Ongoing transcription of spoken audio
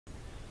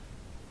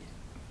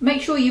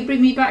Make sure you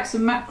bring me back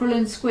some mackerel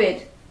and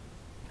squid.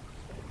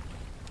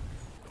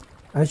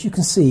 As you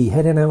can see,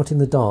 heading out in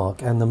the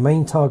dark, and the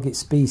main target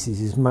species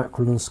is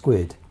mackerel and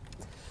squid.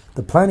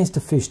 The plan is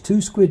to fish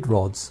 2 squid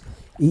rods,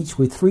 each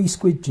with 3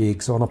 squid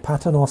jigs on a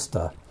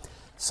paternoster,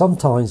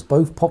 sometimes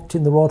both popped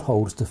in the rod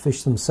holes to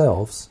fish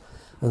themselves,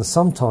 and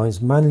sometimes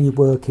manually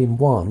working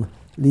one,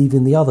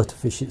 leaving the other to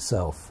fish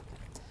itself.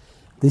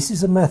 This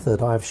is a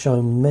method I have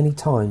shown many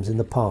times in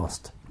the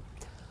past.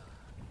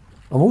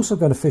 I'm also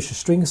going to fish a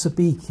string of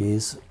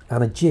sabikis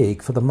and a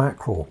jig for the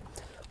mackerel,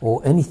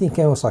 or anything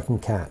else I can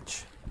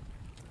catch.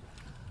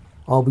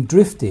 I'll be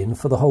drifting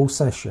for the whole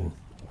session.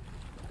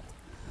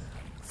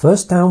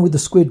 First down with the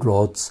squid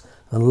rods,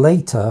 and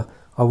later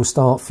I will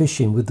start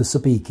fishing with the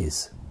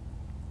sabikis.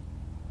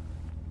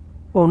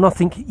 Well,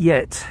 nothing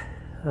yet.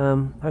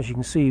 As you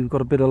can see, we've got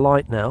a bit of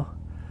light now.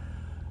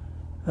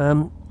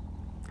 I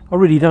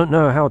really don't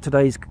know how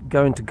today's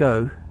going to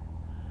go.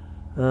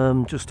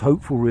 Just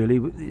hopeful, really.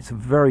 It's a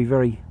very,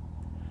 very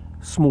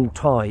small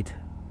tide,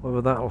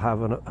 whether that'll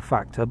have a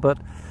factor, but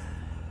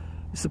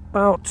it's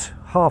about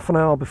half an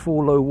hour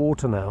before low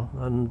water now,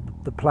 and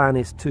the plan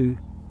is to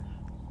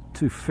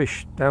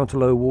fish down to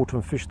low water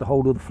and fish the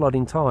whole of the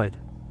flooding tide.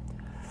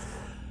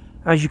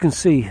 As you can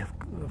see,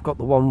 I've got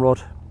the one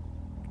rod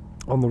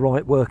on the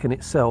right working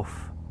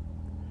itself,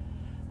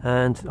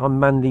 and I'm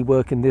manually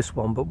working this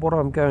one. But what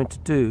I'm going to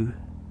do,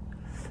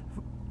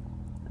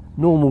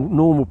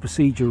 normal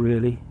procedure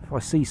really, if I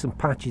see some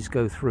patches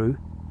go through,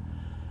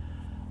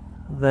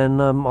 then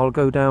I'll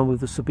go down with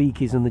the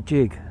sabikis and the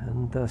jig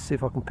and see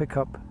if I can pick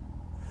up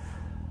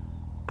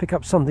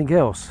something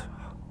else,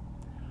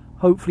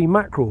 hopefully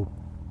mackerel.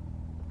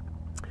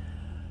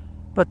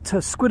 But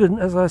squid, and,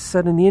 as I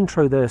said in the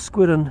intro there,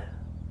 squid and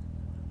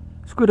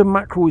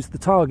mackerel is the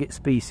target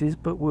species,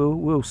 but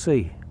we'll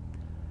see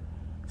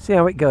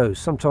how it goes.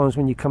 Sometimes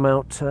when you come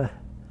out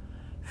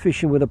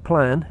fishing with a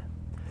plan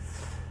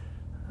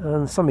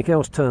and something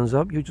else turns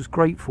up, you're just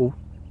grateful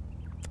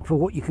for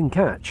what you can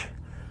catch.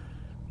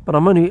 But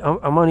I'm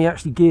only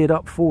actually geared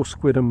up for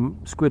squid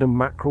and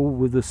mackerel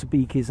with the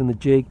sabikis and the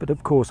jig. But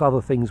of course,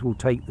 other things will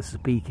take the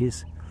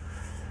sabikis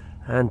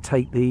and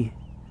take the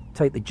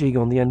jig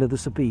on the end of the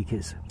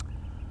sabikis.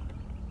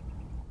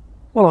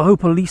 Well, I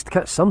hope at least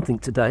catch something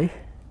today.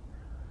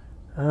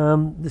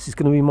 This is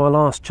going to be my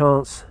last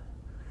chance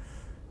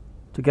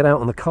to get out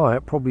on the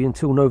kayak, probably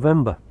until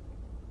November.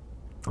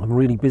 I'm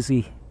really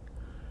busy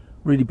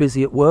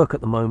at work at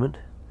the moment,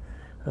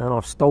 and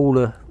I've stole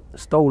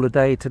a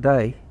day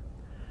today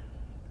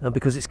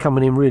because it's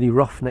coming in really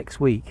rough next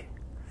week,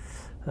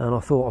 and I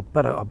thought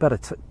I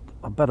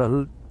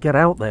better get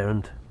out there,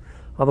 and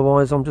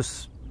otherwise I'm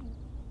just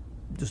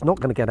not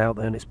going to get out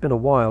there. And it's been a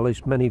while,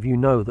 as many of you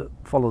know that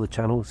follow the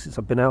channel, since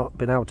I've been out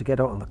to get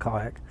out on the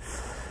kayak.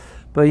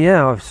 But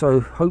yeah, so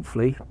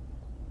hopefully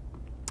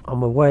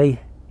I'm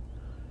away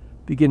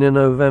beginning of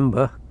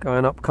November,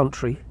 going up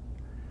country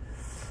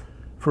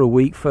for a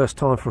week, first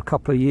time for a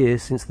couple of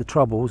years since the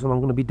Troubles, and I'm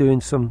going to be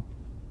doing some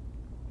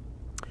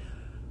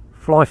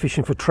fly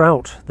fishing for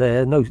trout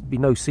there. Be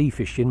no sea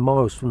fishing,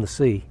 miles from the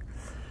sea.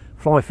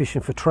 Fly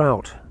fishing for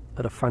trout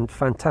at a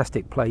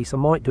fantastic place. I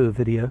might do a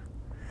video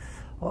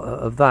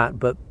of that,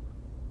 but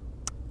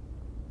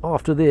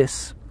after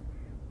this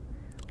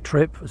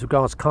trip, as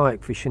regards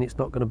kayak fishing, it's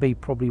not going to be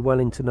probably well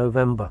into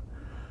November,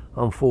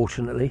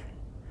 unfortunately,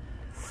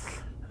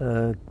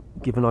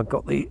 given I've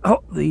got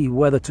the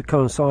weather to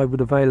coincide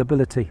with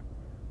availability.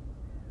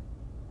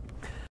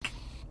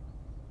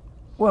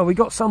 Well, we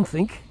got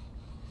something.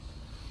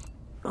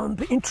 It'll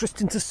be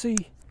interesting to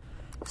see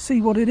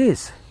what it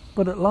is.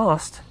 But at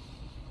last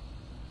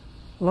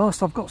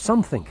I've got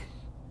something.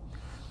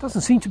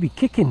 Doesn't seem to be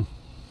kicking.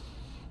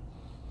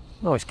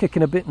 No, it's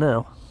kicking a bit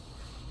now.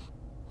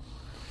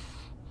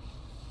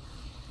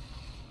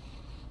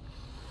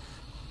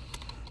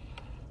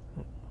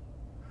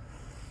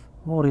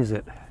 What is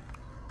it?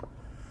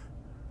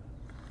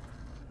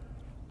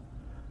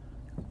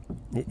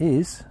 It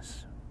is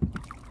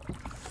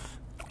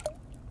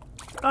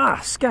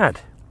Scad.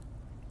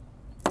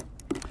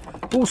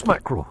 Horse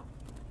mackerel.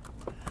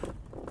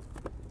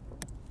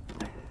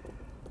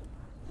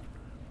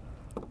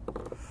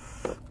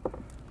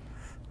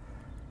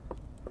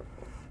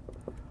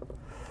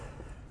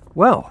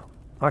 Well,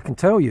 I can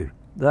tell you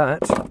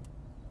that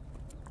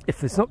if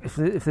there's not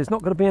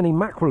going to be any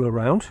mackerel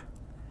around,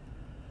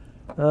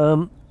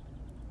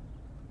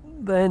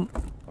 then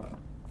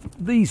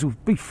these will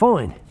be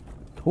fine.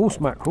 Horse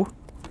mackerel.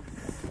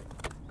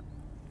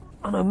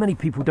 I know many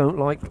people don't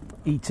like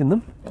eating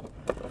them.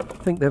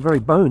 I think they're very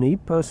bony.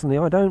 Personally,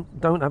 I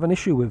don't have an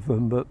issue with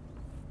them, but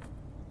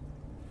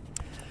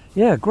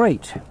yeah,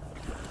 great.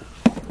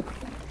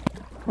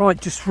 Right,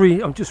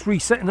 I'm just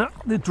resetting up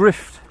the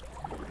drift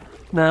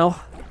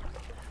now.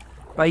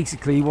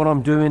 Basically, what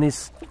I'm doing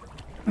is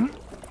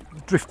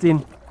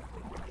drifting,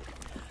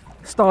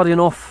 starting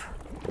off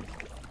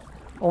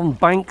on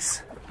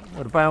banks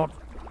at about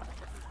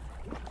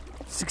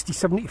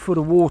 60-70 foot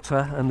of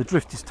water, and the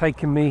drift is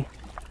taking me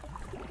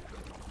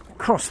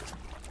across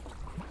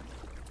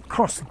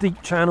the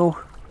deep channel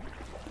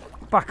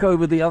back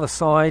over the other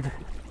side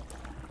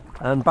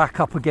and back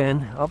up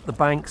again, up the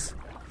banks,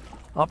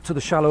 up to the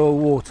shallower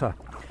water.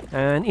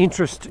 And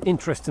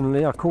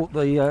interestingly, I caught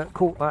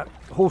that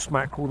horse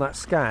mackerel, that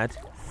scad,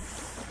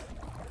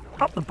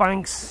 up the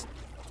banks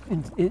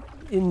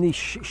in the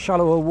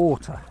shallower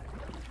water.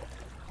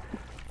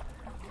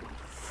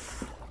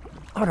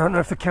 I don't know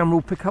if the camera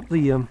will pick up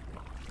the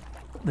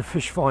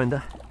fish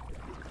finder.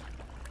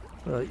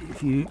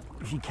 If you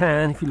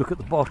look at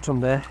the bottom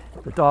there,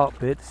 the dark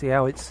bit, see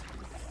how it's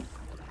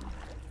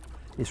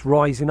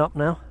rising up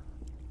now.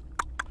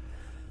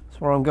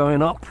 That's where I'm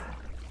going up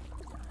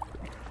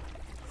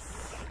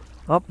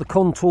the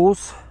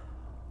contours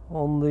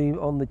on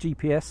the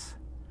GPS,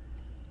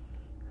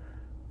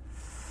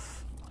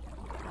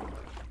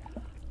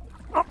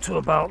 up to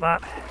about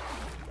that,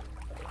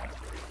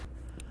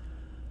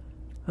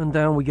 and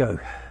down we go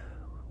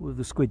with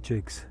the squid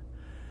jigs.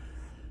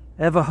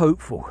 Ever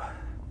hopeful.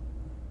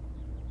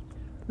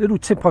 Little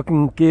tip I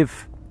can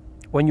give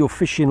when you're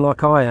fishing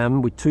like I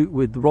am,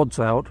 with rods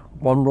out,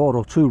 one rod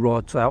or two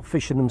rods out,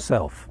 fishing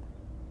themselves.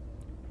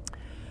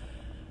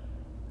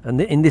 And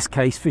in this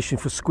case, fishing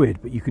for squid,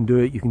 but you can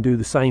do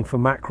the same for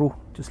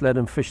mackerel. Just let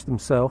them fish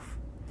themselves.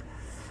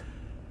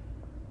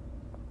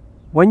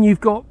 When you've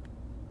got,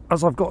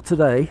 as I've got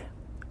today,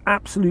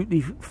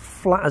 absolutely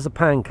flat as a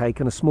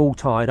pancake and a small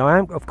tide,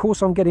 of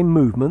course I'm getting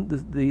movement,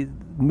 the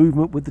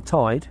movement with the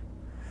tide.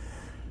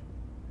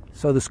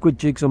 So the squid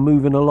jigs are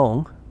moving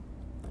along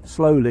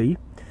slowly.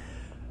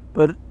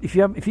 But if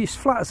it's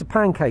flat as a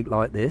pancake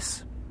like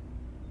this,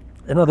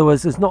 in other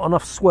words, there's not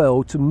enough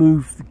swell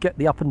to get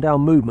the up and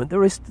down movement.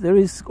 There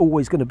is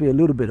always going to be a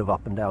little bit of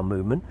up and down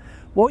movement.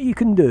 What you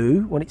can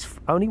do when it's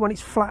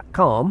flat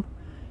calm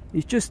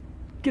is just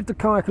give the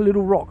kayak a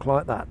little rock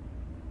like that.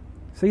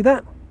 See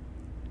that?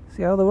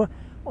 See how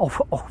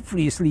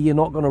obviously you're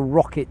not going to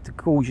rock it to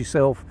cause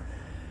yourself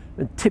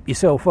and tip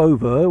yourself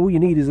over. All you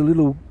need is a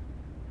little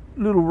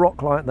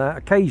rock like that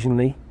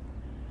occasionally,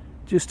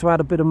 just to add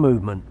a bit of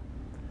movement.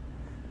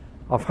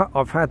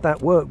 I've had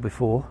that work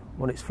before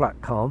when it's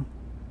flat calm.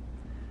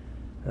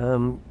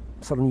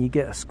 Suddenly you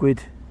get a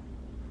squid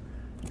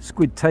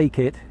take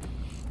it.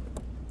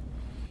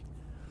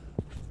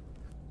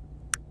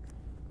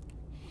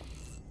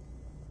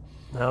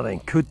 Now then,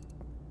 could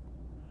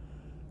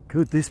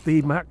this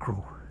be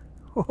mackerel?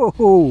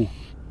 Oh!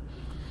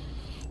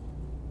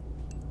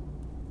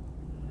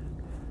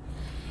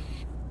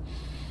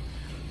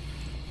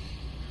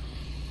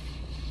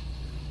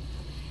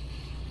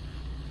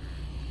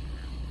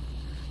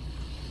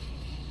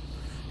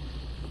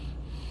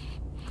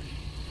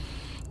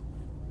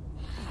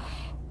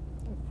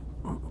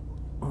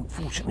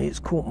 Unfortunately, it's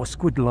caught my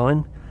squid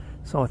line,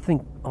 so I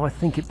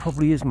think it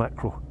probably is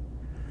mackerel.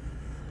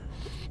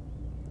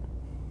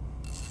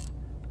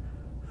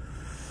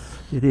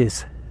 It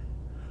is,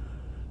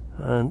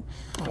 and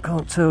I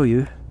can't tell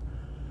you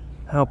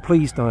how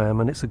pleased I am,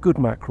 and it's a good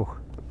mackerel.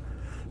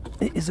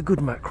 It is a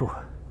good mackerel.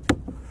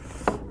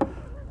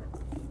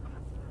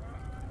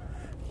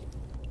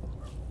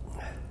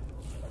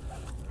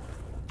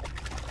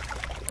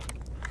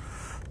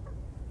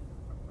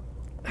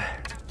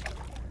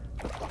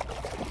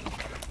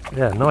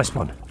 Yeah, nice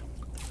one.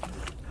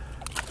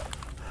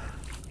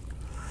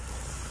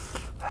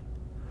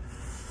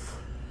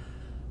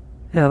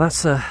 Yeah,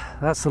 that's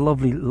a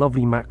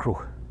lovely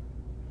mackerel.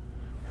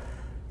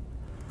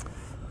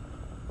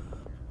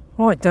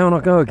 Right, down I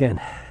go again.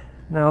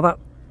 Now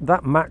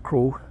that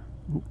mackerel,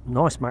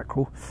 nice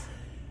mackerel,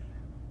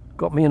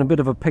 got me in a bit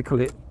of a pickle.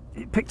 It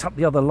picked up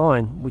the other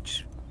line,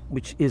 which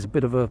is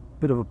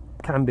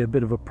can be a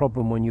bit of a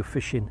problem when you're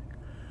fishing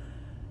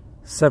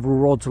several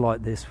rods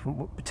like this,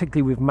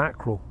 particularly with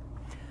mackerel.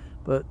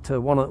 But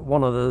one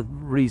of the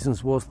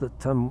reasons was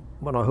that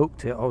when I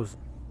hooked it, I was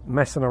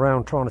messing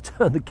around trying to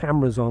turn the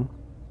cameras on,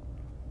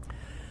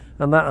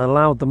 and that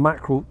allowed the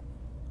mackerel,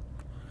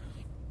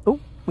 oh,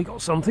 we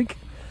got something,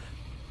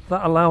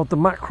 that allowed the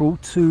mackerel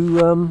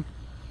to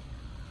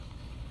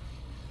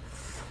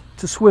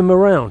swim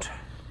around.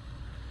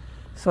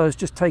 So it's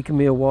just taken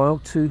me a while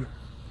to,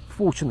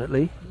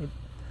 fortunately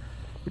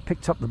it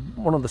picked up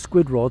one of the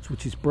squid rods,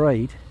 which is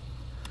braid.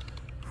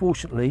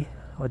 Fortunately,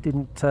 I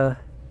didn't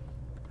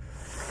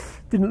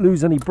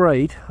lose any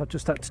braid. I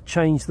just had to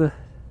change the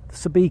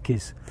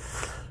Sabikis.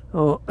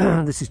 Oh,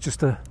 this is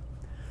just a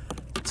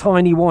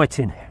tiny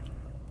whiting,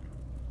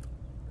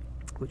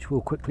 which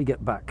we'll quickly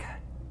get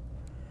back.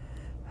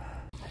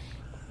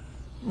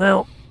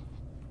 Now,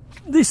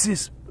 this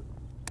is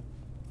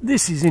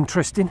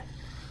interesting.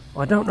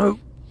 I don't know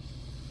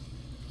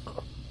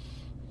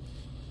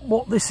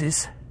what this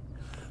is,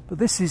 but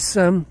this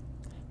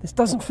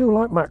doesn't feel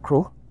like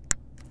mackerel.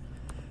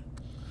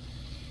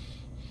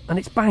 And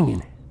it's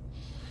banging.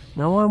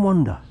 Now I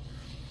wonder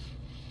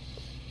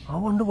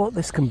what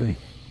this can be.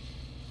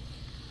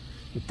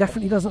 It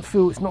definitely doesn't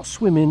feel, it's not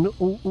swimming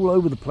all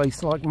over the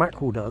place like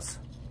mackerel does.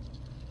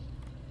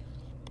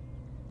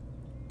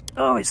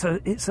 Oh, it's a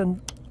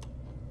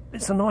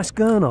nice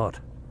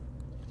Gurnard.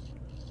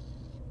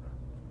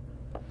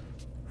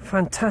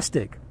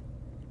 Fantastic.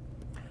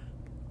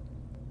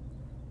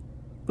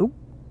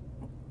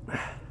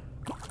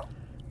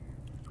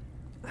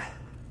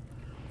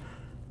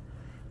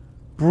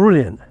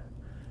 brilliant.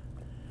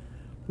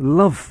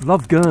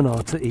 Love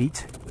Gurnard to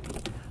eat.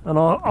 And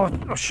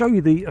I'll show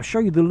you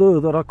the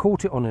lure that I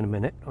caught it on in a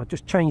minute. I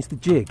just changed the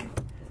jig.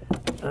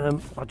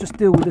 I'll just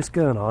deal with this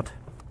Gurnard.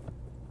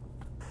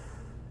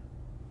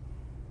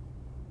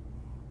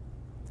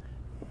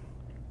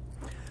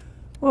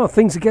 Well,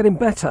 things are getting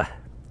better.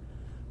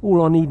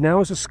 All I need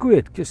now is a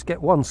squid. Just get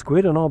one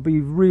squid and I'll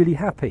be really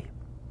happy.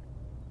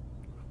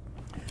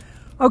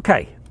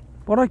 Okay,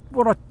 I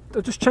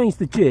just changed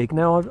the jig.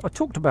 Now I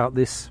talked about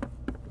this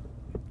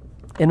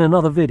in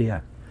another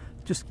video.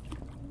 Just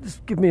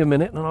give me a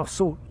minute and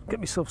I'll get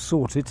myself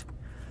sorted,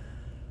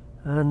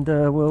 and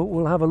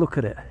we'll have a look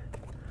at it.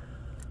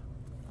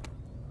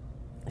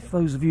 If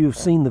those of you have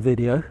seen the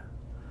video.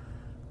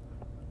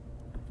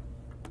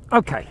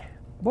 Okay,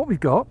 what we've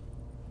got,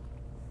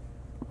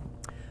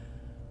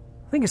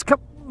 I think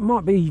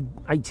might be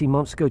 18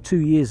 months ago, 2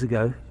 years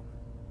ago,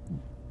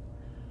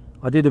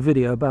 I did a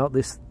video about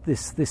this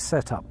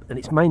setup, and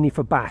it's mainly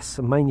for bass,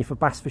 and mainly for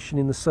bass fishing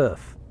in the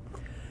surf.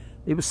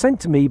 It was sent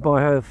to me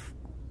by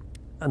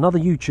another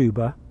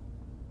YouTuber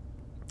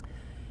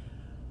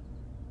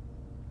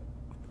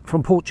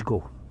from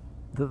Portugal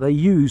that they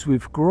use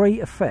with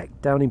great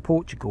effect down in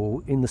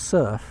Portugal in the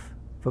surf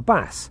for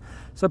bass.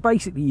 So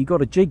basically you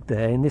got a jig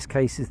there. In this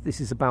case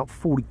this is about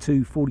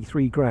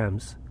 43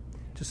 grams,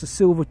 just a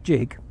silver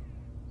jig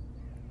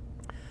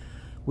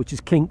which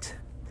is kinked,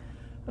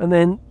 and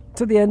then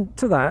to the end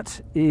to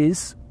that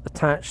is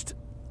attached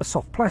a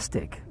soft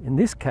plastic. In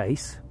this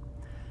case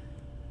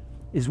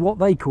is what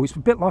they call, it's a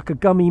bit like a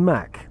gummy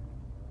mac,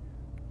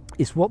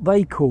 it's what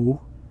they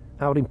call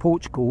out in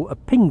Portugal a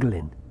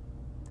pingolin.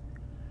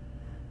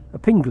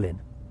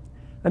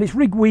 And it's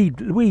rig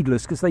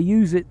weedless because they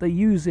use it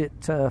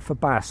for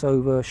bass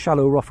over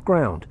shallow rough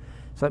ground.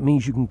 So that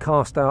means you can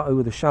cast out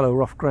over the shallow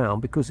rough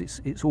ground because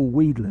it's all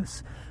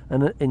weedless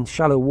and in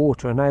shallow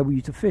water enable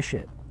you to fish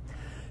it.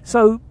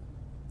 So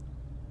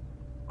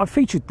I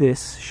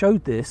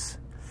showed this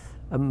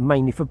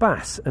mainly for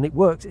bass, and it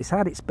worked. It's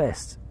had its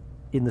best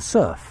in the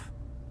surf.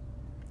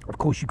 Of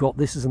course, you got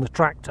this as an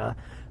attractor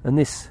and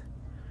this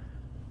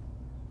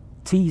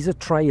teaser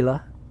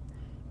trailer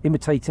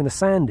imitating a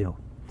sand eel.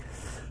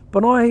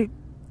 But I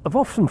have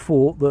often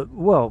thought that,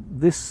 well,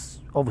 this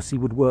obviously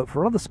would work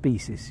for other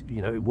species.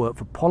 You know, it would work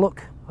for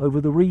pollock over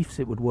the reefs,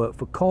 it would work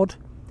for cod.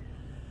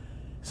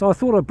 So I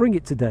thought I'd bring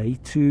it today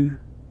to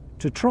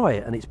try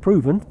it, and it's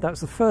proven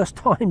that's the first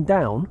time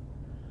down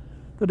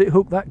that it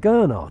hooked that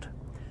Gurnard.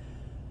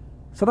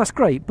 So that's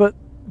great, but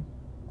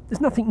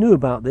there's nothing new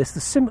about this.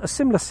 A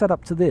similar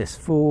setup to this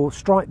for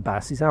striped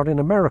bass is out in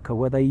America,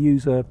 where they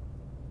use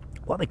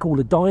what they call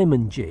a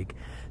diamond jig.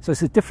 So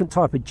it's a different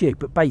type of jig,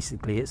 but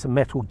basically it's a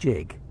metal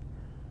jig,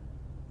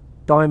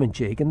 diamond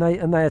jig, and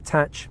they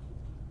attach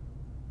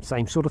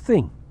same sort of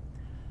thing,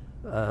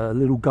 a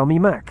little gummy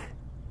mac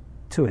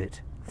to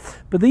it.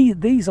 But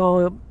these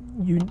are,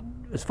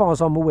 as far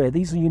as I'm aware,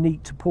 these are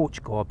unique to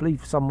Portugal. I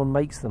believe someone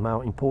makes them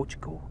out in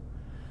Portugal,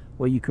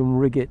 where you can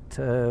rig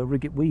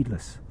it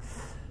weedless.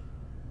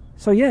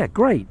 So yeah,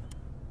 great.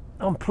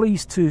 I'm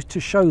pleased to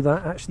show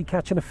that actually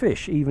catching a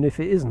fish, even if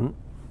it isn't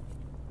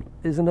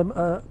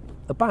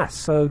a bass.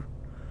 So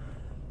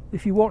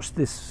if you watch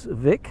this,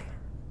 Vic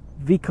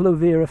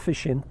Olavira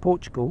Fishing,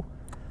 Portugal,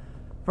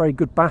 very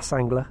good bass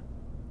angler.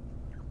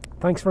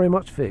 Thanks very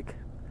much, Vic,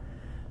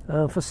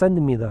 for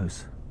sending me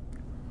those.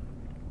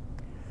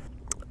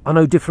 I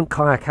know different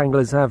kayak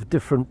anglers have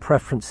different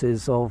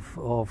preferences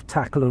of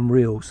tackle and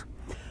reels,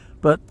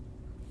 but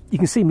you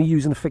can see me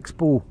using a fixed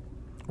ball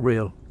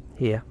reel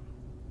here,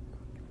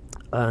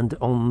 and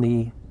on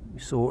you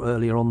saw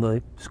earlier on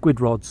the squid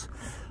rods,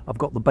 I've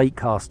got the bait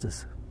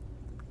casters,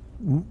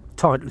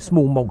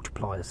 small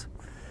multipliers.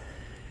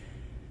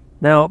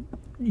 Now,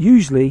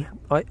 usually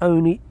I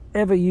only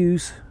ever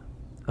use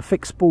a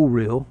fixed ball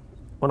reel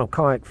when I'm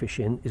kayak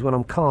fishing is when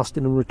I'm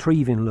casting and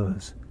retrieving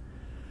lures,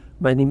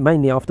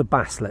 mainly after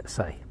bass, let's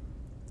say,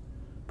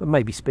 but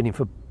maybe spinning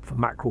for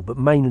mackerel, but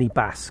mainly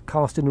bass,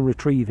 casting and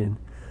retrieving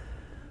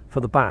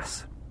for the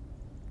bass.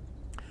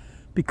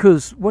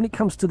 Because when it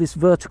comes to this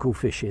vertical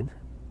fishing,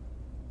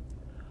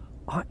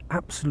 I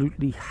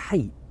absolutely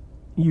hate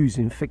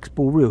using fixed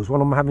ball reels when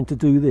I'm having to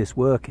do this,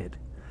 work it.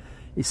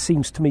 It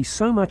seems to me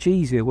so much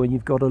easier when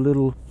you've got a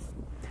little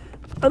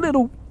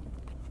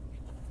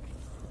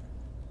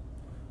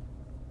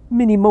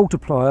mini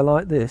multiplier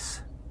like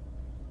this,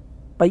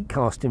 bait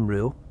casting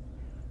reel,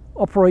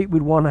 operate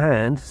with one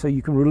hand so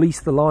you can release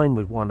the line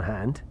with one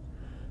hand,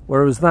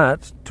 whereas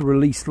that, to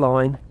release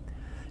line,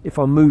 if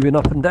I'm moving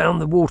up and down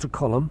the water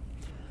column,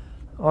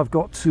 I've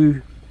got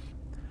to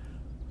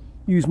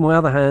use my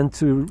other hand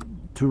to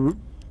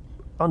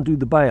undo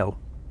the bail.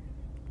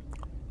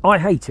 I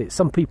hate it.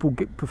 Some people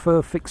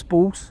prefer fixed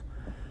balls.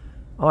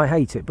 I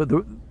hate it. But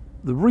the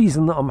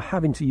reason that I'm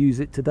having to use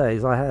it today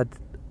is I had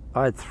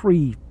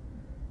 3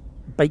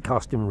 bait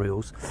casting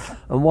reels,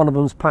 and one of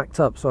them's packed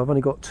up, so I've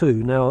only got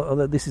 2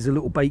 now. This is a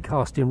little bait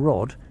casting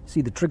rod.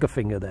 See the trigger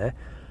finger there?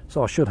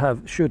 So I should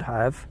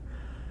have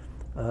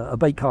a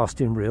bait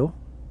casting reel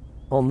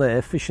on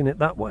there, fishing it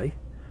that way.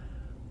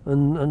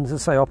 and as I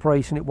say,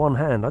 operating it one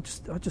hand. I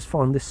just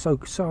find this so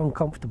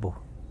uncomfortable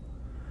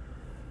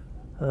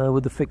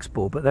with the fixed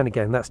ball. But then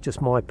again, that's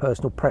just my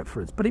personal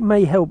preference. But it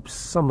may help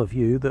some of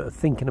you that are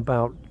thinking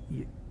about.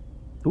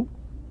 Oh,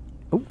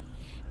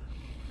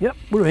 yep,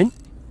 we're in.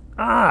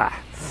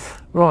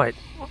 Right.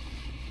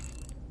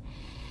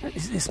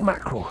 Is this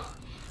mackerel?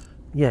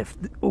 Yeah.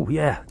 Oh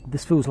yeah.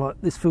 This feels like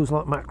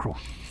mackerel,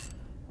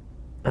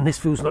 and this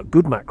feels like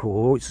good mackerel,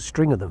 or it's a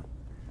string of them.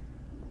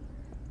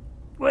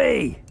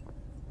 Way.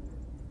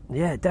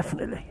 Yeah,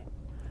 definitely.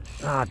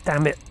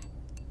 Damn it!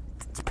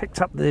 It's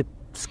picked up the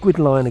squid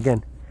line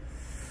again.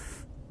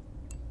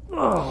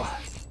 Oh.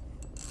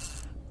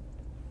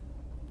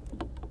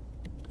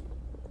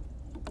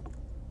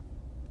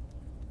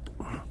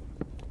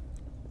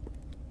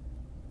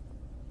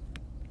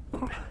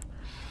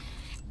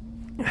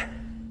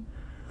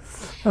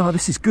 Oh,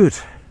 this is good.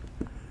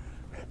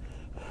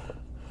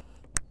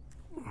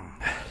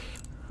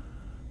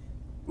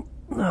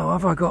 Now,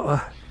 have I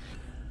got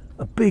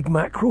a big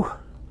mackerel,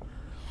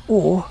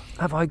 or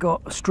have I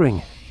got a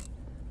string?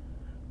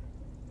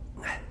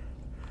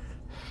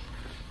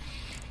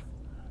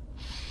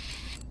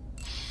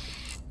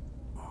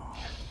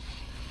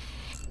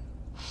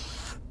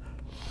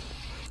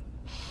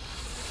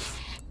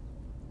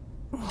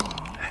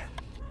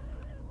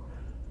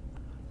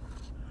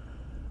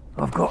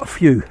 I've got a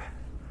few,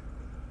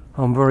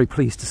 I'm very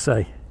pleased to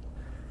say.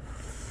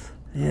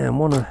 Yeah, and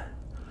one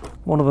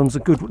of them's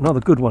another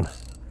good one.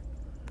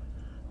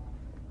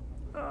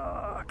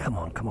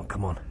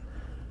 Come on.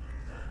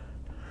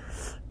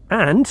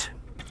 And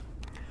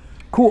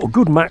caught a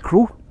good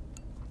mackerel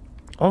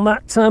on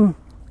that. Oh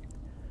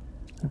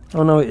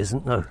no, it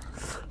isn't. No,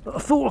 I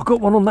thought I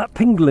got one on that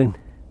pingling.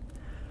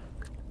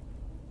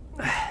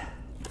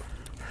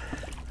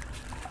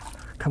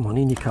 Come on,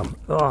 in you come.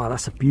 Oh,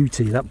 that's a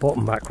beauty, that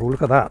bottom mackerel.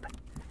 Look at that.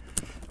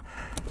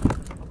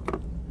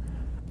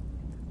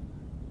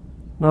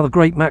 Another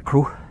great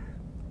mackerel.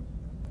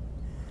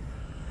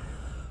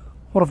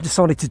 What I've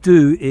decided to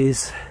do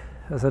is,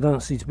 as I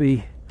don't seem to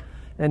be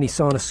any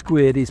sign of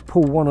squid, is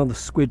pull one of the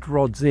squid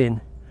rods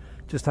in.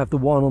 Just have the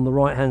one on the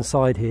right hand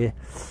side here,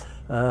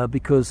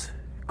 because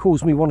it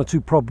caused me one or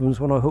two problems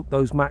when I hooked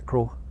those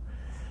mackerel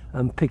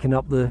and picking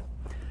up the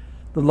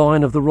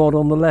line of the rod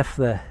on the left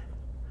there.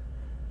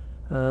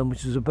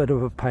 Which is a bit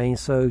of a pain.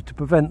 So to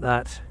prevent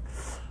that,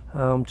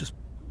 I'm just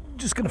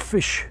going to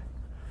fish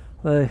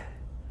the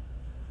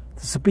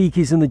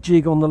Sabikis and the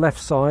jig on the left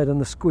side and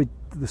the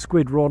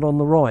squid rod on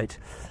the right.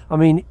 I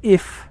mean,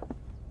 if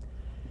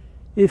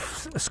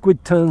a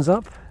squid turns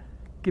up,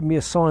 give me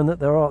a sign that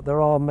there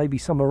are maybe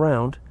some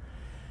around,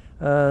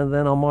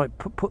 then I might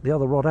put the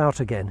other rod out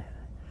again.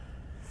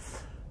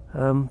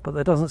 But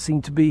there doesn't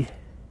seem to be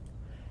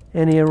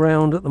any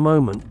around at the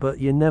moment. But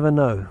you never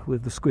know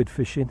with the squid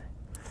fishing.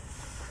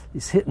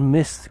 It's hit and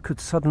miss.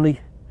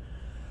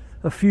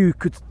 A few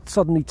could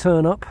suddenly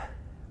turn up,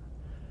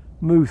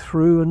 move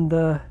through,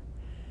 and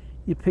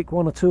you pick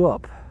one or two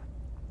up.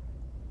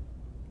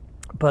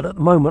 But at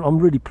the moment I'm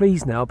really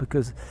pleased now,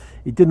 because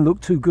it didn't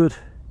look too good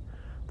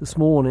this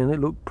morning. It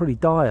looked pretty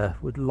dire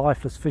with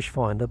lifeless fish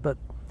finder, but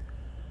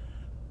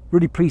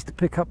really pleased to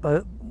pick up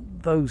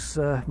those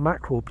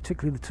mackerel,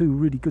 particularly the two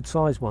really good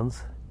sized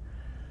ones,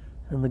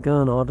 and the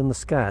Gurnard and the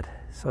Scad.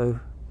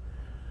 So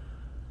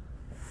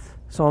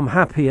I'm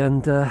happy,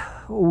 and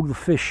all the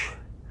fish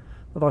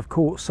that I've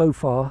caught so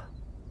far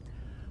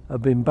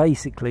have been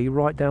basically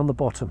right down the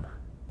bottom.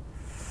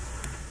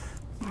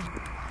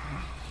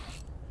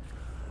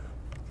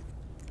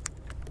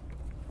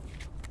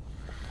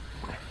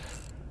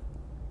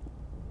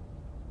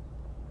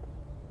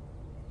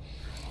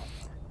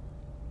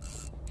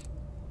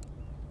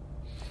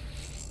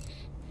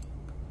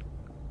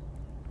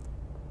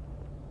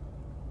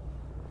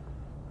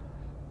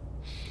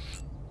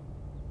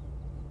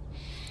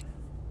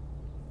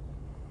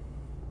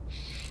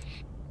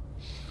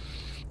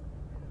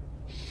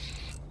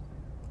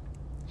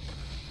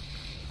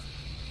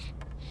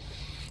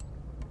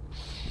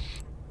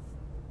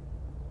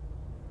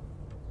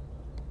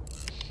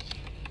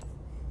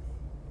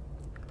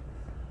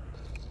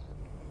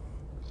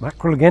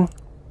 Mackerel again.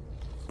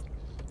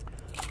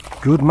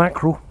 Good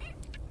mackerel.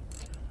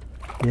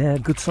 Yeah,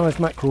 good sized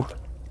mackerel.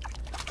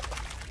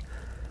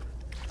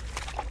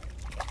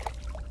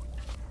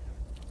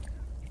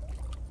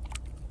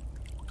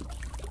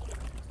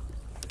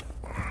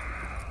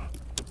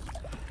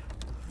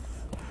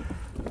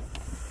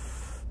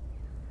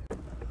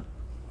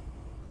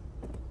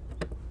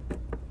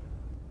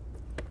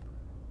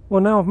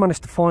 Well, now I've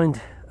managed to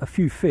find a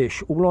few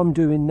fish. All I'm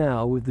doing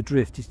now with the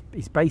drift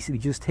is basically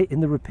just hitting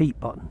the repeat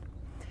button.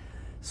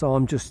 So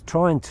I'm just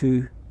trying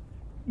to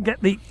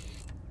get the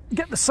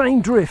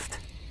same drift.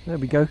 There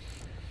we go.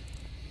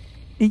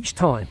 Each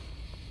time,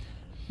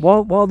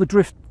 while the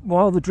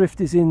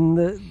drift is in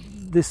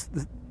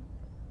the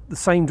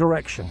same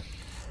direction.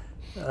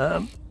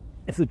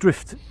 If the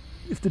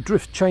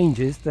drift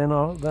changes, then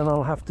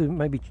I'll have to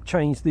maybe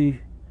change the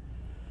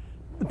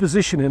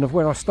positioning of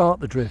where I start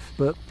the drift.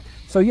 But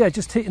so yeah,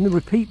 just hitting the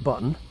repeat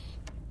button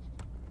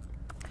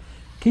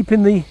keep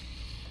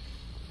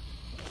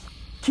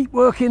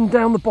working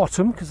down the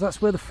bottom, because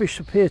that's where the fish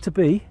appear to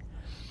be.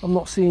 I'm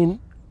not seeing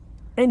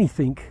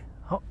anything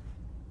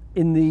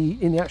in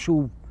the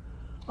actual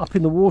up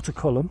in the water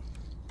column,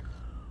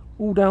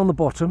 all down the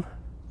bottom,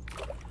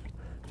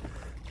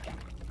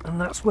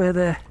 and that's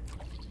where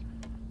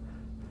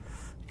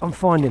I'm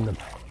finding them.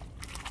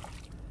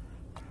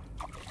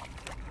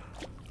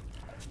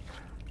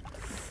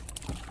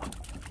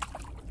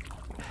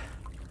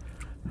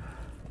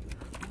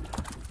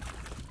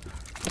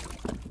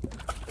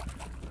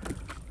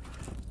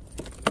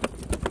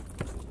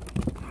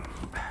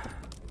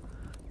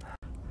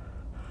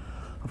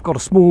 I've got a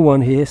small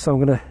one here, so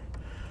I'm going to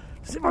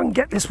see if I can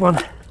get this one,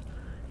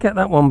 get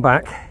that one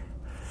back,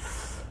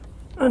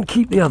 and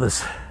keep the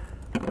others.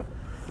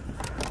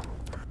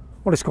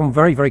 Well, it's gone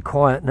very, very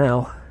quiet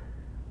now.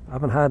 I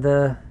haven't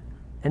had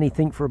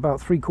anything for about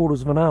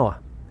 3/4 of an hour,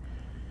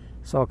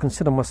 so I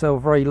consider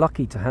myself very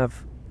lucky to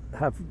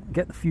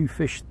get the few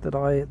fish that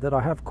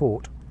I have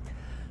caught.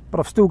 But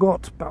I've still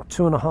got about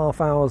 2.5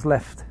 hours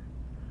left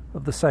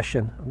of the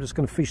session. I'm just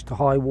going to fish to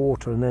high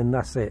water, and then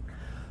that's it.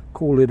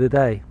 Call it a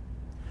day.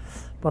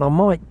 But I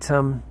might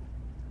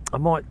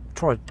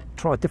try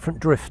a different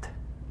drift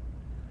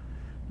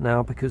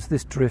now, because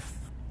this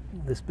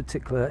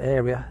particular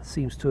area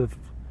seems to have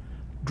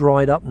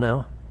dried up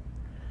now,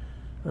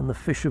 and the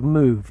fish have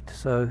moved.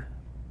 So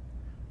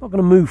not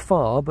going to move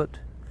far, but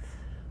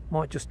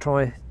might just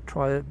try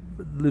a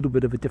little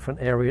bit of a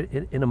different area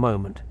in a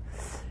moment.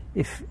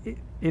 If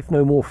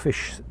no more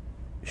fish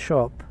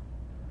show up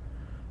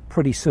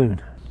pretty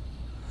soon.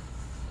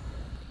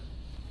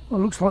 Well,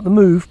 it looks like the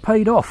move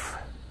paid off.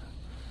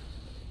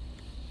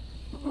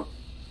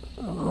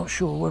 I'm not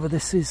sure whether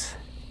this is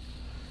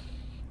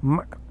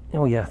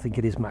oh yeah, I think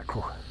it is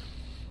mackerel.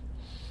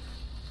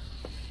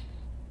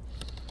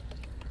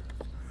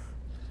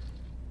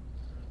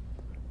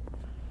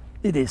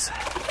 It is.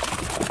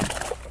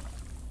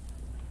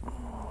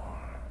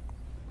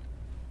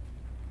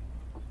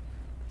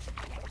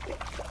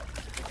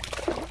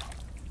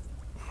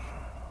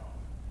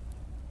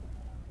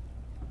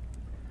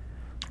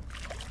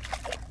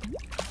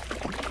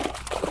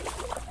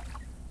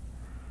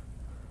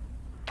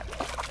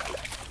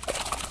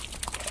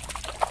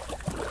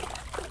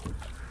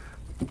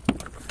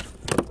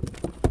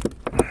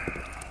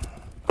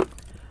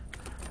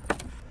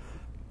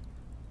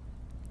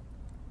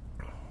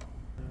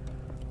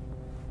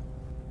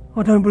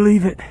 I don't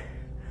believe it.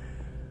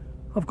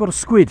 I've got a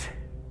squid.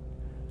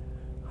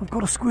 I've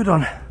got a squid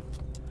on.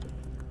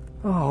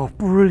 Oh,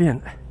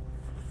 brilliant.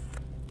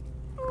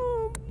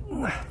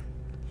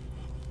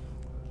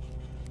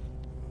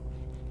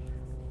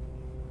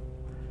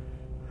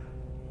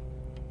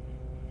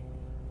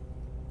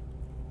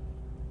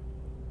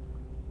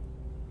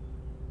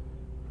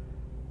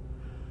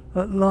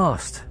 At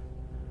last.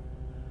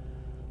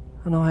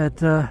 And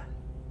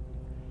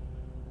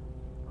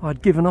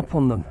I'd given up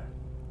on them,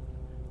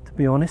 to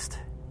be honest,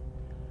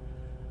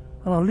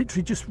 and I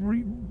literally just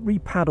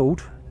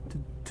re-paddled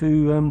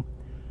to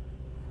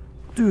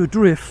do a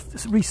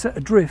drift, reset a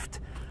drift,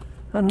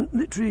 and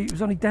literally it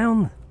was only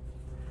down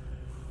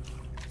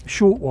a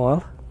short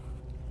while.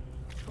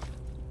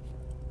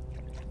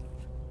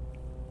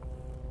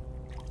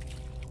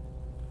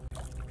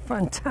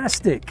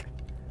 Fantastic.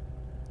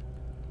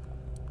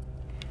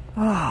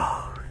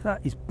 Oh,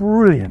 that is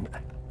brilliant.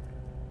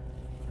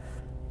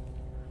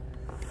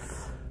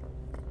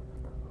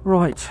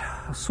 Right,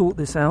 I'll sort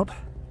this out.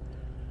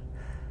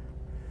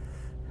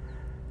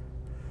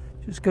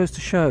 Just goes to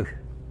show,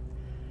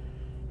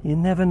 you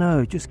never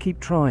know, just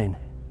keep trying.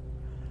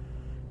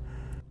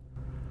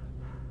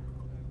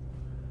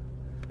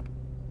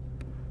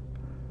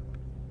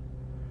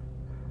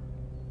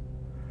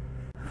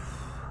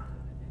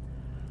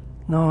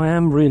 No, I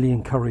am really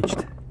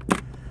encouraged.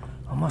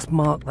 I must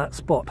mark that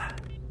spot.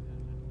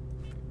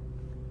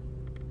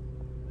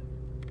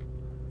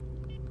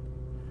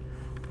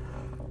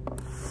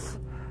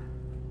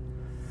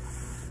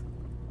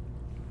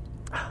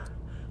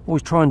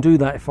 Always try and do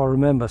that if I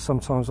remember.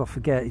 Sometimes I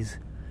forget. Is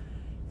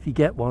if you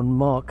get one,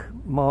 mark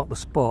the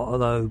spot.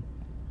 Although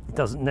it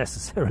doesn't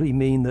necessarily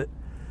mean that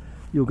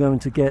you're going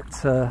to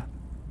get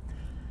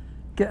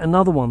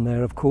another one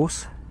there, of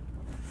course.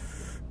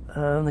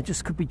 They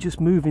just could be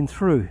just moving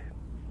through.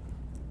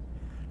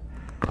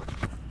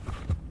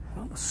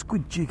 Got the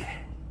squid jig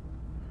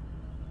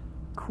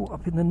caught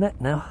up in the net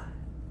now.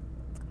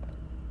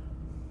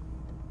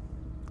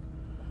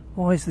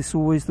 Why is this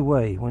always the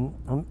way when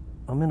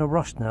I'm in a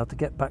rush now to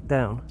get back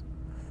down,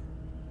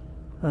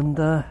 and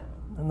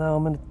now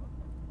I'm in a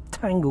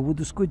tangle with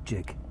the squid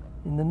jig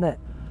in the net.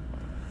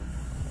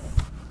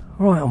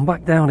 Right, I'm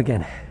back down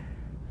again.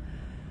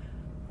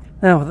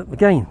 Now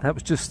again, that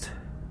was just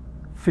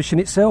fishing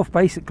itself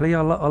basically.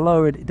 I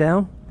lowered it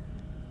down,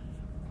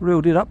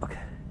 reeled it up a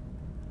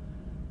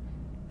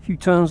few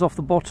turns off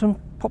the bottom,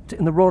 popped it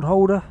in the rod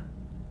holder,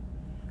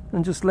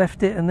 and just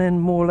left it, and then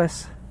more or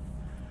less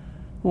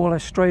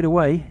straight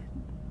away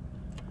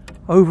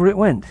over it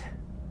went.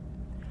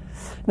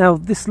 Now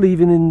this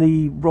leaving in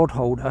the rod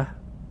holder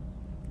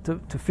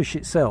to fish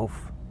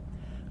itself.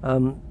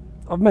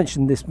 I've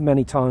mentioned this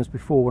many times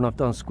before when I've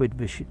done squid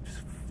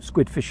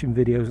fishing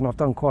videos, and I've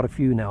done quite a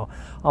few now.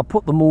 I'll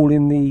put them all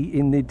in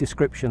the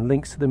description,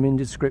 links to them in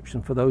the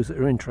description for those that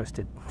are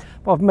interested.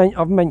 But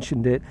I've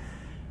mentioned it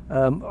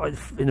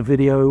in a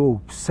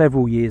video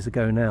several years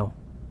ago now.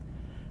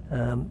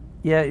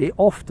 Yeah, it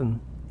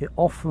often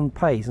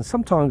pays, and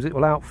sometimes it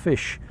will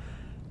outfish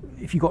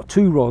if you've got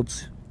two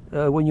rods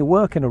when you're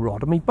working a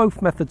rod. I mean,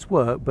 both methods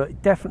work, but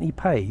it definitely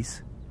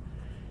pays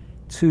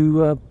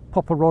to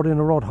pop a rod in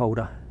a rod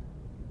holder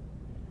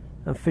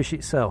and fish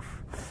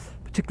itself,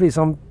 particularly as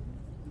I'm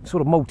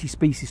sort of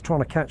multi-species trying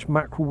to catch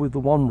mackerel with the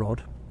one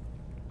rod.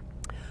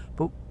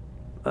 But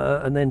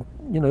and then,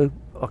 you know,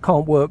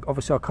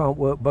 obviously I can't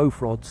work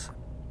both rods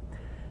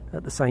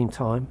at the same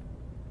time.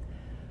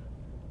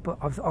 But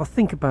I'll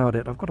think about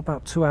it. I've got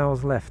about 2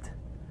 hours left,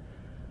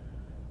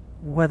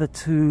 whether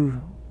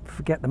to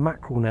forget the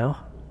mackerel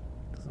now,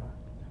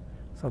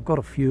 so I've got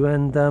a few,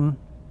 and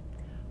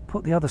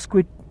put the other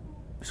squid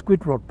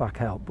rod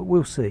back out, but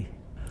we'll see.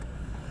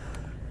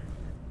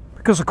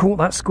 Because I caught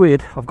that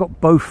squid, I've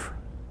got both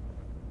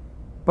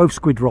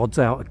squid rods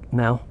out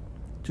now,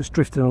 just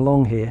drifting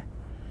along here,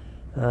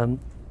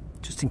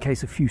 just in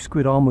case a few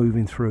squid are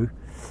moving through.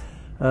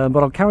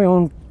 But I'll carry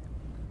on,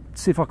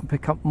 see if I can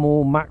pick up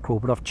more mackerel.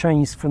 But I've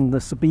changed from the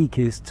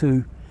Sabikis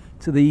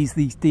to these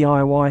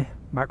DIY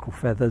mackerel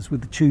feathers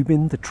with the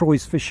tubing, the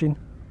Troy's fishing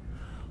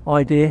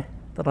idea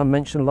that I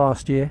mentioned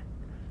last year,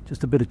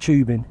 just a bit of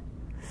tubing.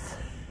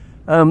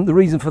 The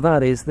reason for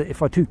that is that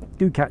if I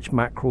do catch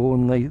mackerel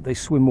and they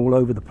swim all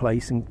over the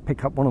place and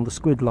pick up one of the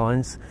squid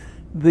lines,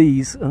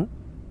 these,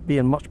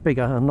 being much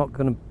bigger, are not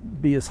going to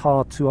be as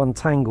hard to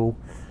untangle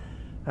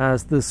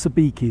as the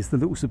Sabikis, the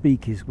little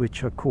Sabikis,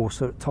 which of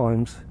course at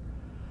times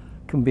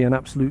can be an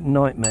absolute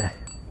nightmare.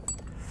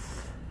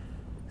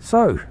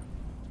 So,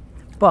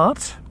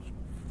 but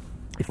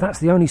if that's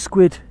the only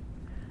squid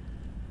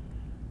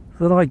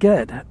that I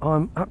get,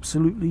 I'm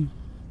absolutely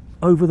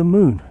over the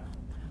moon,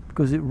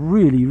 because it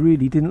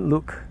really didn't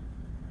look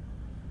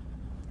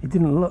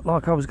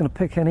like I was going to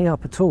pick any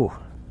up at all.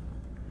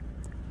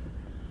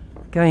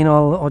 Again,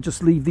 I'll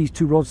just leave these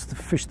two rods to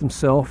fish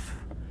themselves,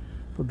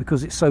 but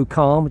because it's so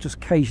calm, I just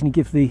occasionally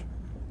give the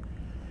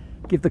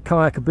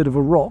kayak a bit of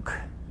a rock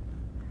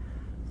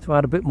to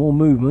add a bit more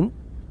movement.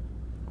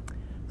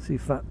 See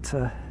if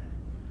that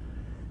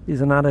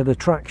is an added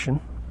attraction.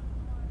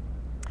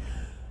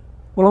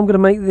 Well, I'm going to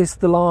make this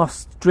the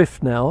last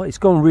drift now. It's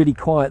gone really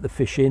quiet, the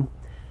fishing,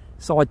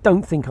 so I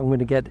don't think I'm going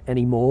to get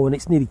any more, and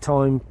it's nearly the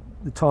time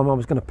I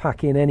was going to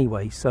pack in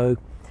anyway. So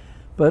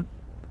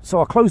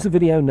I'll close the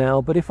video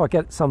now, but if I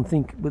get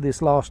something with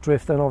this last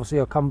drift, then obviously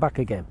I'll come back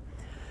again.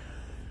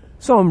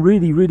 So I'm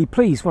really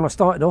pleased. When I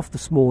started off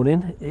this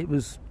morning,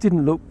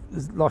 didn't look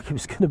like it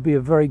was going to be a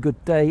very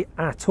good day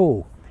at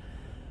all.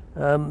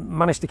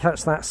 Managed to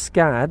catch that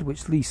Scad,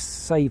 which at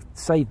least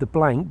saved the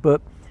blank,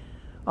 but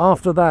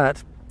after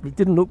that it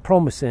didn't look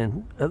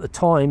promising at that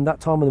time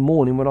of the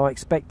morning, when I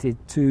expected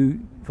to,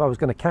 if I was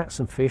going to catch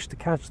some fish, to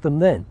catch them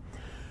then.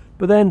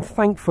 But then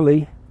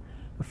thankfully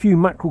a few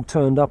mackerel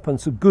turned up, and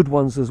some good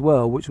ones as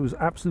well, which was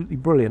absolutely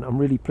brilliant. I'm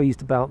really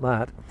pleased about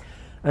that.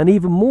 And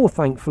even more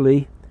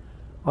thankfully,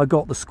 I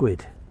got the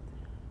squid,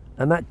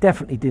 and that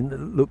definitely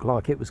didn't look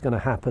like it was going to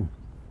happen.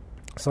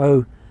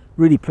 So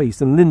really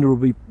pleased, and Linda will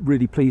be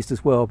really pleased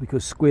as well,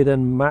 because squid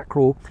and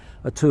mackerel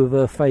are two of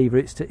her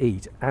favourites to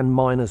eat, and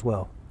mine as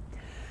well.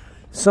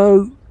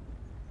 So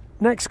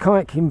next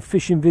kayaking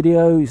fishing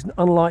video is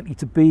unlikely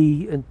to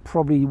be, and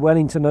probably well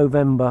into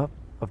November.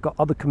 I've got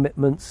other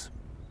commitments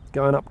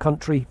going up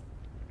country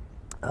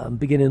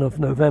beginning of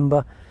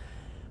November,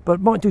 but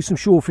might do some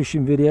shore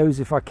fishing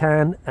videos if I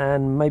can,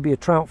 and maybe a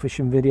trout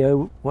fishing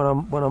video when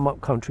I'm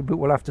up country, but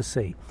we'll have to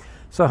see.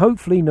 So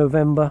hopefully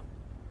November,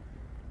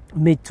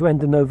 mid to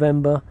end of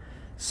November,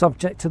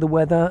 subject to the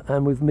weather,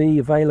 and with me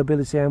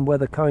availability and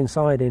weather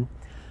coinciding,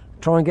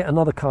 try and get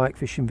another kayak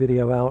fishing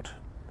video out,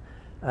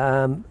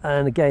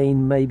 and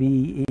again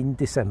maybe in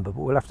December,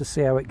 but we'll have to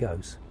see how it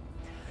goes.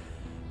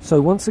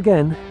 So once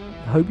again,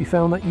 I hope you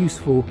found that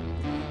useful,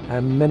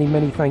 and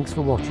many thanks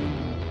for watching.